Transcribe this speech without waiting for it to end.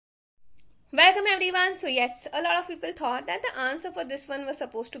Welcome everyone. So yes, a lot of people thought that the answer for this one was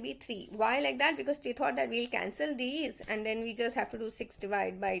supposed to be 3. Why like that? Because they thought that we'll cancel these and then we just have to do 6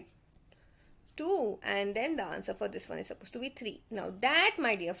 divided by 2 and then the answer for this one is supposed to be 3. Now that,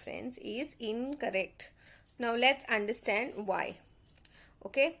 my dear friends, is incorrect. Now let's understand why.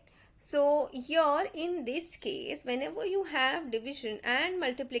 Okay. So here in this case, whenever you have division and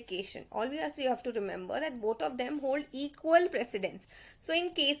multiplication, always you have to remember that both of them hold equal precedence. So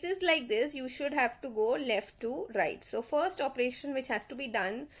in cases like this, you should have to go left to right. So first operation which has to be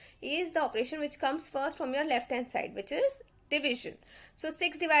done is the operation which comes first from your left hand side, which is division. So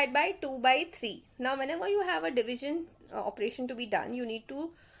 6 divided by 2 by 3. Now whenever you have a division operation to be done, you need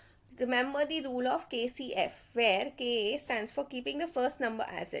to remember the rule of KCF, where K stands for keeping the first number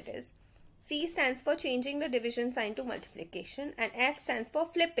as it is, C stands for changing the division sign to multiplication, and F stands for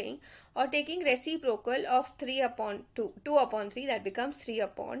flipping or taking reciprocal of 3 upon 2, 2 upon 3, that becomes 3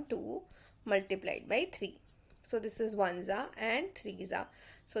 upon 2 multiplied by 3. So this is 1s and 3s.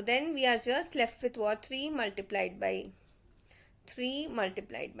 So then we are just left with what? 3 multiplied by 3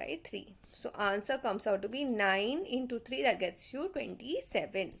 multiplied by 3. So answer comes out to be 9 into 3, that gets you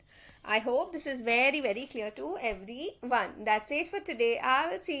 27. I hope this is very clear to everyone. That's it for today.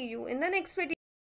 I will see you in the next video.